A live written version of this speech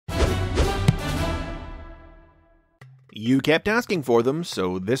You kept asking for them,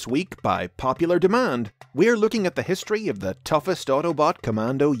 so this week, by popular demand, we're looking at the history of the toughest Autobot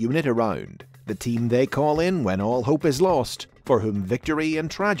commando unit around. The team they call in when all hope is lost, for whom victory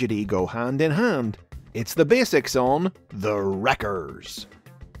and tragedy go hand in hand. It's the basics on The Wreckers.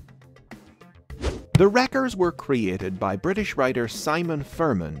 The Wreckers were created by British writer Simon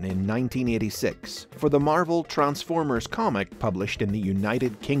Furman in 1986 for the Marvel Transformers comic published in the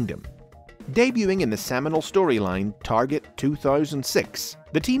United Kingdom. Debuting in the seminal storyline Target 2006,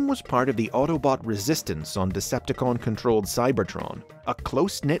 the team was part of the Autobot Resistance on Decepticon-controlled Cybertron, a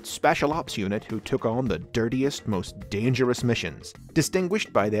close-knit special ops unit who took on the dirtiest, most dangerous missions,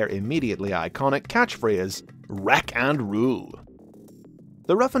 distinguished by their immediately iconic catchphrase, "Wreck and Rule."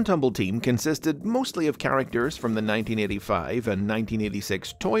 The Rough and Tumble team consisted mostly of characters from the 1985 and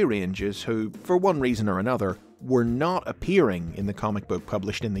 1986 toy ranges who, for one reason or another, were not appearing in the comic book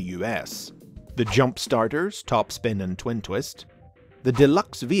published in the US. The Jump Starters, Topspin and Twin Twist, the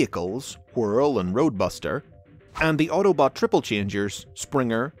Deluxe Vehicles, Whirl and Roadbuster, and the Autobot Triple Changers,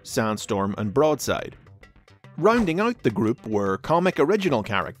 Springer, Sandstorm and Broadside. Rounding out the group were comic original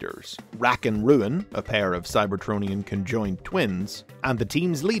characters, Rack and Ruin, a pair of Cybertronian conjoined twins, and the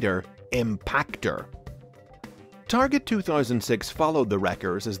team's leader, Impactor. Target 2006 followed the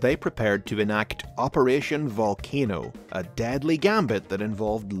Wreckers as they prepared to enact Operation Volcano, a deadly gambit that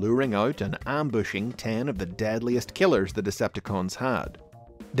involved luring out and ambushing 10 of the deadliest killers the Decepticons had.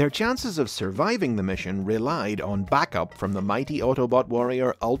 Their chances of surviving the mission relied on backup from the mighty Autobot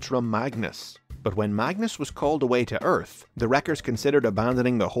warrior Ultra Magnus. But when Magnus was called away to Earth, the Wreckers considered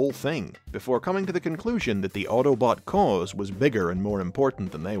abandoning the whole thing, before coming to the conclusion that the Autobot cause was bigger and more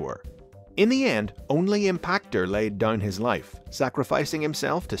important than they were. In the end, only Impactor laid down his life, sacrificing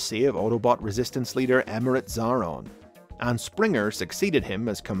himself to save Autobot Resistance leader Emirate Zaron. And Springer succeeded him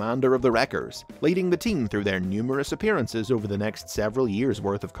as commander of the Wreckers, leading the team through their numerous appearances over the next several years'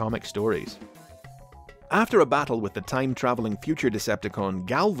 worth of comic stories. After a battle with the time-traveling future Decepticon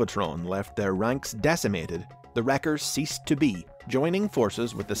Galvatron left their ranks decimated, the Wreckers ceased to be, joining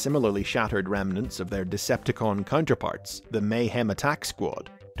forces with the similarly shattered remnants of their Decepticon counterparts, the Mayhem Attack Squad,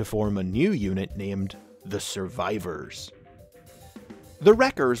 to form a new unit named the Survivors. The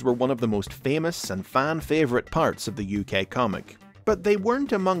Wreckers were one of the most famous and fan-favourite parts of the UK comic, but they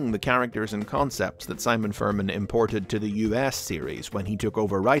weren't among the characters and concepts that Simon Furman imported to the US series when he took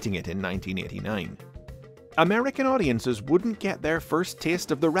over writing it in 1989. American audiences wouldn't get their first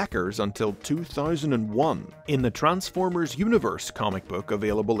taste of the Wreckers until 2001, in the Transformers Universe comic book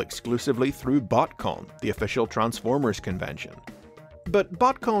available exclusively through BotCon, the official Transformers convention. But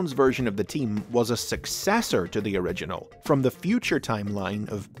BotCon's version of the team was a successor to the original, from the future timeline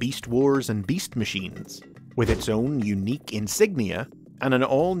of Beast Wars and Beast Machines, with its own unique insignia and an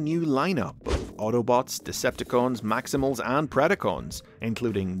all-new lineup of Autobots, Decepticons, Maximals and Predacons,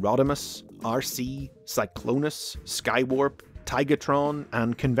 including Rodimus, RC, Cyclonus, Skywarp, Tigatron,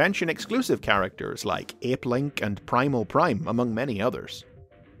 and convention-exclusive characters like Ape-Link and Primal Prime, among many others.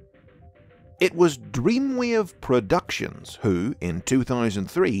 It was Dreamwave Productions who, in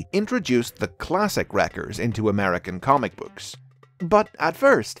 2003, introduced the classic Wreckers into American comic books. But at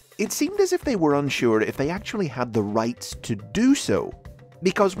first, it seemed as if they were unsure if they actually had the rights to do so.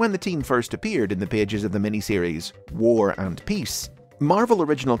 Because when the team first appeared in the pages of the miniseries War and Peace, Marvel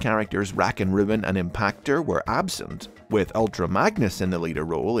original characters Rack and Ruin and Impactor were absent, with Ultra Magnus in the leader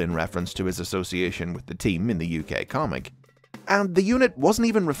role in reference to his association with the team in the UK comic. And the unit wasn't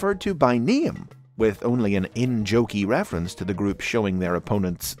even referred to by name, with only an in-jokey reference to the group showing their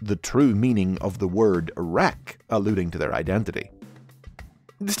opponents the true meaning of the word wreck, alluding to their identity.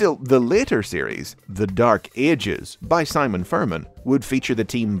 Still, the later series, The Dark Ages, by Simon Furman, would feature the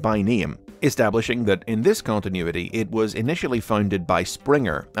team by name, establishing that in this continuity it was initially founded by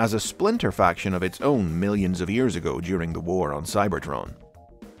Springer as a splinter faction of its own millions of years ago during the war on Cybertron.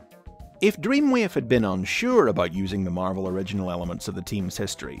 If Dreamwave had been unsure about using the Marvel original elements of the team's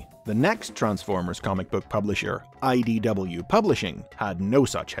history, the next Transformers comic book publisher, IDW Publishing, had no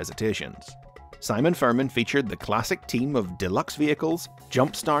such hesitations. Simon Furman featured the classic team of Deluxe Vehicles,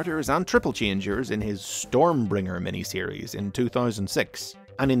 Jump Starters and Triple Changers in his Stormbringer miniseries in 2006,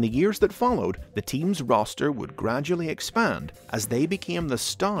 and in the years that followed, the team's roster would gradually expand as they became the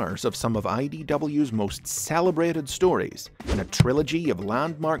stars of some of IDW's most celebrated stories, in a trilogy of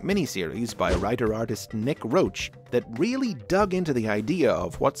landmark miniseries by writer-artist Nick Roach that really dug into the idea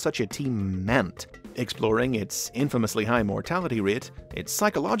of what such a team meant, exploring its infamously high mortality rate, its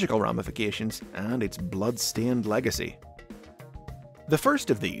psychological ramifications, and its blood-stained legacy. The first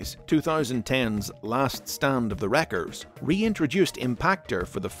of these, 2010's Last Stand of the Wreckers, reintroduced Impactor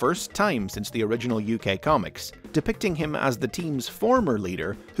for the first time since the original UK comics, depicting him as the team's former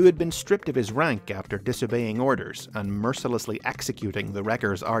leader who had been stripped of his rank after disobeying orders and mercilessly executing the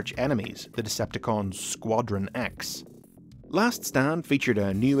Wreckers' arch-enemies, the Decepticons Squadron X. Last Stand featured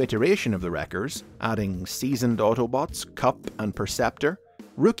a new iteration of the Wreckers, adding seasoned Autobots Kup and Perceptor,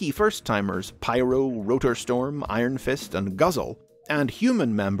 rookie first-timers Pyro, Rotorstorm, Iron Fist, and Guzzle, and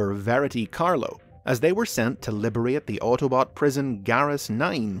human member Verity Carlo, as they were sent to liberate the Autobot prison Garrus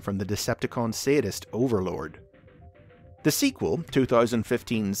 9 from the Decepticon sadist Overlord. The sequel,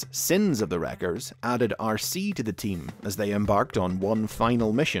 2015's Sins of the Wreckers, added RC to the team as they embarked on one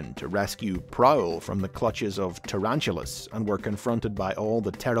final mission to rescue Prowl from the clutches of Tarantulas and were confronted by all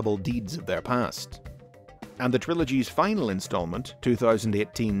the terrible deeds of their past. And the trilogy's final installment,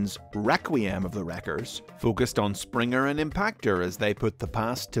 2018's Requiem of the Wreckers, focused on Springer and Impactor as they put the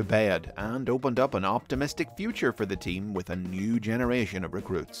past to bed and opened up an optimistic future for the team with a new generation of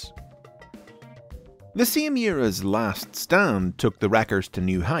recruits. The same year as Last Stand took the Wreckers to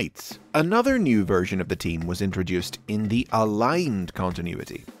new heights, another new version of the team was introduced in the Aligned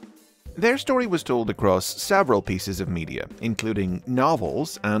continuity. Their story was told across several pieces of media, including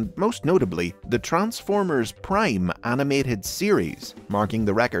novels and, most notably, the Transformers Prime animated series, marking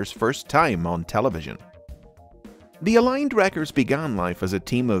the Wreckers' first time on television. The Aligned Wreckers began life as a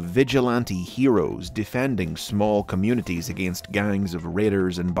team of vigilante heroes defending small communities against gangs of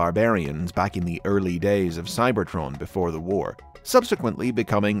raiders and barbarians back in the early days of Cybertron before the war, subsequently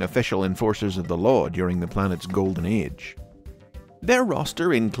becoming official enforcers of the law during the planet's golden age. Their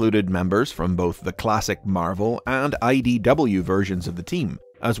roster included members from both the classic Marvel and IDW versions of the team,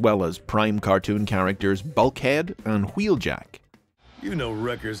 as well as Prime cartoon characters Bulkhead and Wheeljack. You know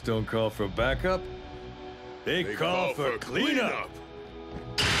Wreckers don't call for backup. They call for cleanup!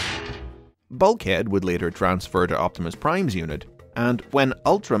 Bulkhead would later transfer to Optimus Prime's unit, and when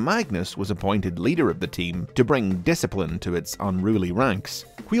Ultra Magnus was appointed leader of the team to bring discipline to its unruly ranks,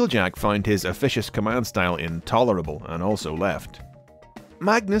 Wheeljack found his officious command style intolerable and also left.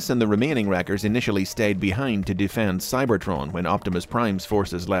 Magnus and the remaining Wreckers initially stayed behind to defend Cybertron when Optimus Prime's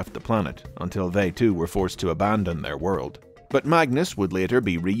forces left the planet, until they too were forced to abandon their world. But Magnus would later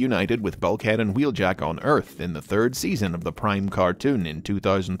be reunited with Bulkhead and Wheeljack on Earth in the third season of the Prime cartoon in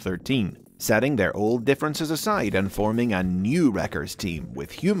 2013, setting their old differences aside and forming a new Wreckers team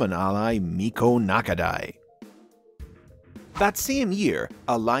with human ally Miko Nakadai. That same year,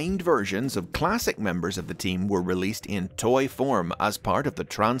 aligned versions of classic members of the team were released in toy form as part of the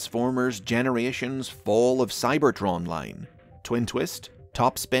Transformers Generations Fall of Cybertron line. Twin Twist,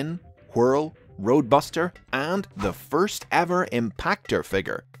 Topspin, Whirl, Roadbuster, and the first ever Impactor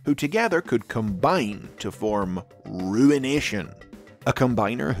figure, who together could combine to form Ruination. A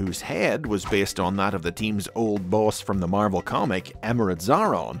combiner whose head was based on that of the team's old boss from the Marvel comic, Emerald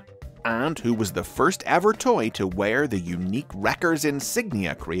Zaron, and who was the first ever toy to wear the unique Wreckers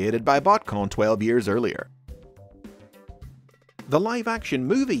insignia created by BotCon 12 years earlier. The live-action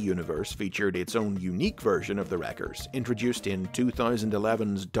movie universe featured its own unique version of the Wreckers, introduced in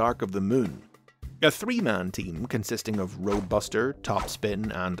 2011's Dark of the Moon. A three-man team consisting of Roadbuster,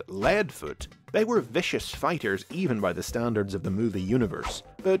 Topspin, and Leadfoot. They were vicious fighters even by the standards of the movie universe,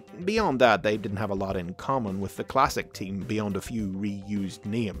 but beyond that they didn't have a lot in common with the classic team beyond a few reused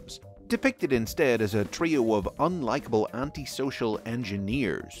names. Depicted instead as a trio of unlikable antisocial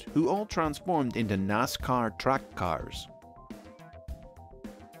engineers who all transformed into NASCAR track cars.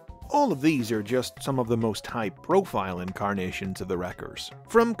 All of these are just some of the most high-profile incarnations of the Wreckers.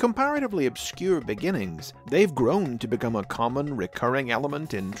 From comparatively obscure beginnings, they've grown to become a common, recurring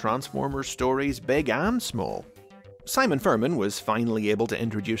element in Transformers stories big and small. Simon Furman was finally able to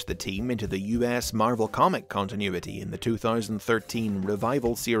introduce the team into the US Marvel comic continuity in the 2013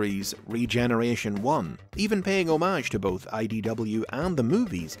 revival series Regeneration 1, even paying homage to both IDW and the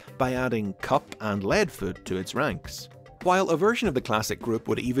movies by adding Kup and Leadfoot to its ranks. While a version of the classic group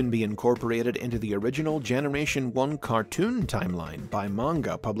would even be incorporated into the original Generation 1 cartoon timeline by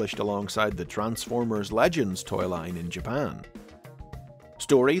manga published alongside the Transformers Legends toy line in Japan.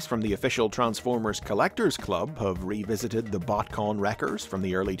 Stories from the official Transformers Collectors Club have revisited the BotCon Wreckers from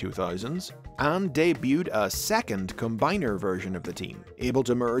the early 2000s, and debuted a second combiner version of the team, able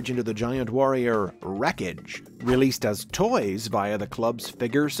to merge into the giant warrior Wreckage, released as toys via the club's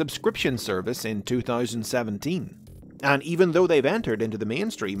figure subscription service in 2017. And even though they've entered into the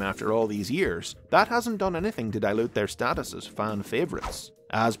mainstream after all these years, that hasn't done anything to dilute their status as fan favourites,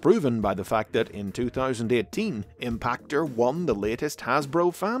 as proven by the fact that in 2018, Impactor won the latest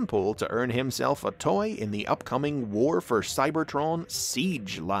Hasbro fan poll to earn himself a toy in the upcoming War for Cybertron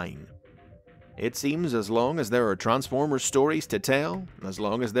Siege line. It seems as long as there are Transformers stories to tell, as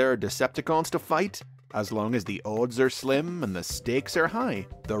long as there are Decepticons to fight, as long as the odds are slim and the stakes are high,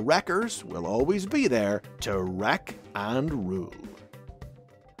 the Wreckers will always be there to wreck and rule.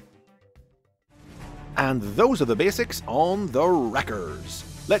 And those are the basics on the Wreckers.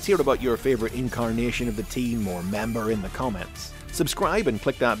 Let's hear about your favourite incarnation of the team or member in the comments. Subscribe and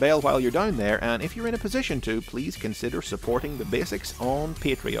click that bell while you're down there, and if you're in a position to, please consider supporting the basics on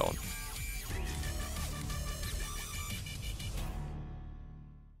Patreon.